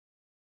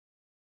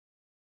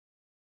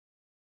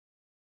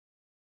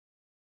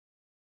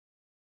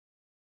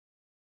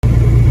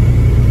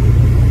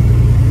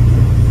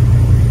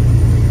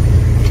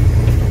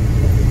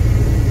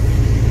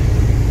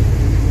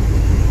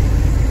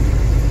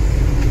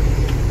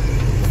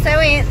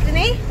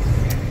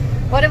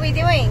What are we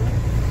doing?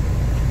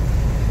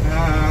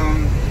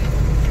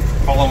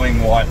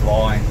 Following white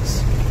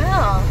lines.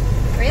 Oh,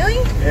 really?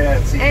 Yeah,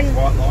 it's these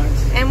white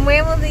lines. And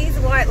where will these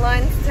white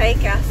lines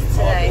take us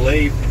today? I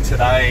believe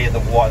today the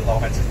white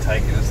lines have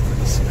taken us to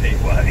the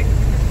Speedway.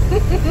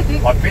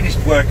 I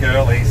finished work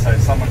early, so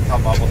someone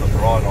come up with the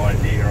bright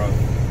idea of,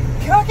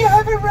 can I go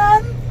have a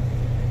run?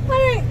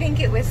 I don't think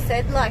it was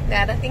said like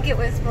that. I think it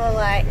was more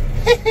like,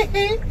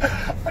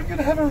 I'm going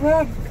to have a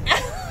run.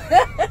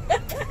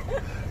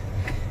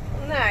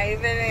 No,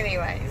 but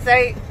anyway.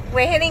 So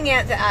we're heading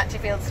out to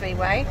Archerfield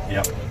Speedway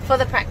for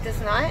the practice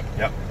night.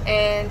 Yep.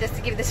 And just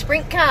to give the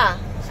sprint car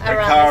a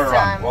run this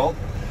time. Well,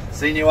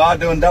 seeing you are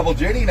doing double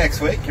duty next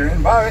week, you're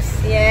in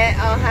both. Yeah,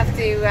 I'll have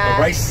to... the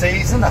race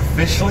season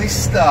officially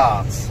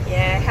starts.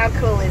 Yeah, how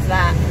cool is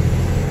that?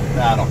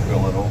 Nah, not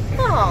cool at all.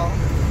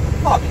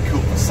 Oh. Might be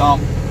cool for some.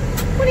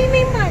 What do you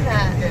mean by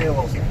that? Yeah,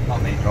 well,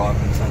 not me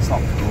driving, so it's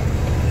not cool.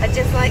 I'd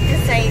just like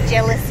to say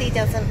jealousy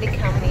doesn't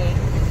become me.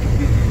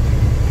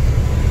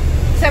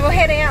 So we'll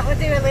head out, we'll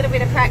do a little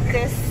bit of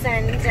practice,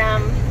 and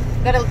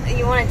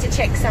you wanted to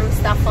check some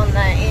stuff on the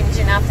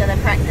engine after the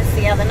practice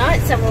the other night,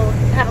 so we'll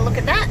have a look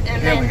at that.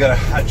 And yeah, we've got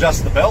to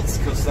adjust the belts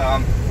because...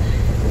 oh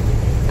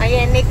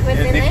yeah, Nick was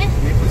in there?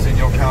 Nick was in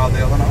your car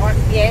the other night.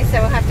 Yeah, so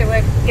we'll have to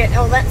get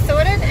all that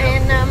sorted,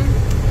 and...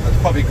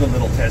 It's probably a good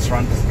little test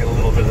run just to get a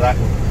little bit of that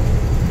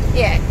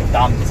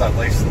done, so at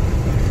least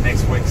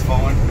next week's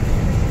fine.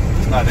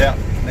 There's no doubt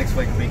next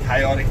week will be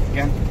chaotic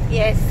again.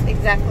 Yes,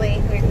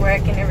 exactly, with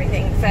work and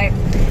everything. So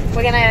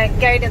we're going to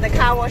go to the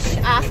car wash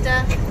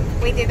after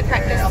we do the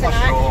practice tonight. I'm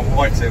not sure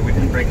why too. We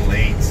didn't bring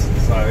leads,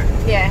 so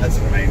that's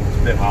what I mean. It's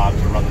a bit hard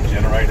to run the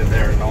generator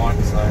there at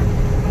night, so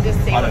we'll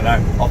just see. I don't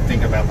know. I'll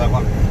think about that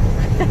one.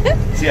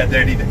 See how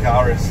dirty the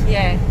car is.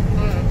 Yeah,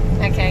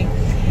 okay.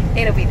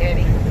 It'll be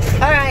dirty.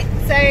 Alright,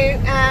 so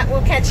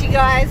we'll catch you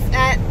guys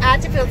at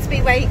Archerfield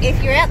Speedway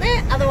if you're out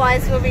there.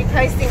 Otherwise we'll be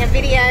posting a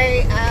video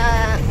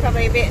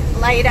probably a bit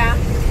later.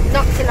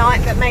 Not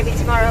tonight, but maybe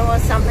tomorrow or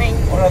something.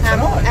 What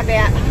about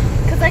tonight?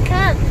 Because I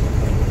can't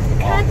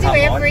do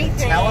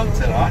everything. Talent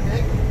tonight.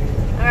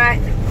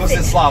 Alright. Because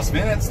it's last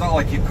minute, it's not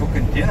like you're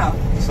cooking dinner,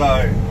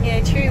 so...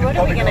 Yeah, true. What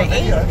are we going to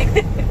eat?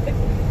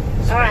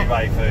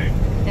 Speedway food.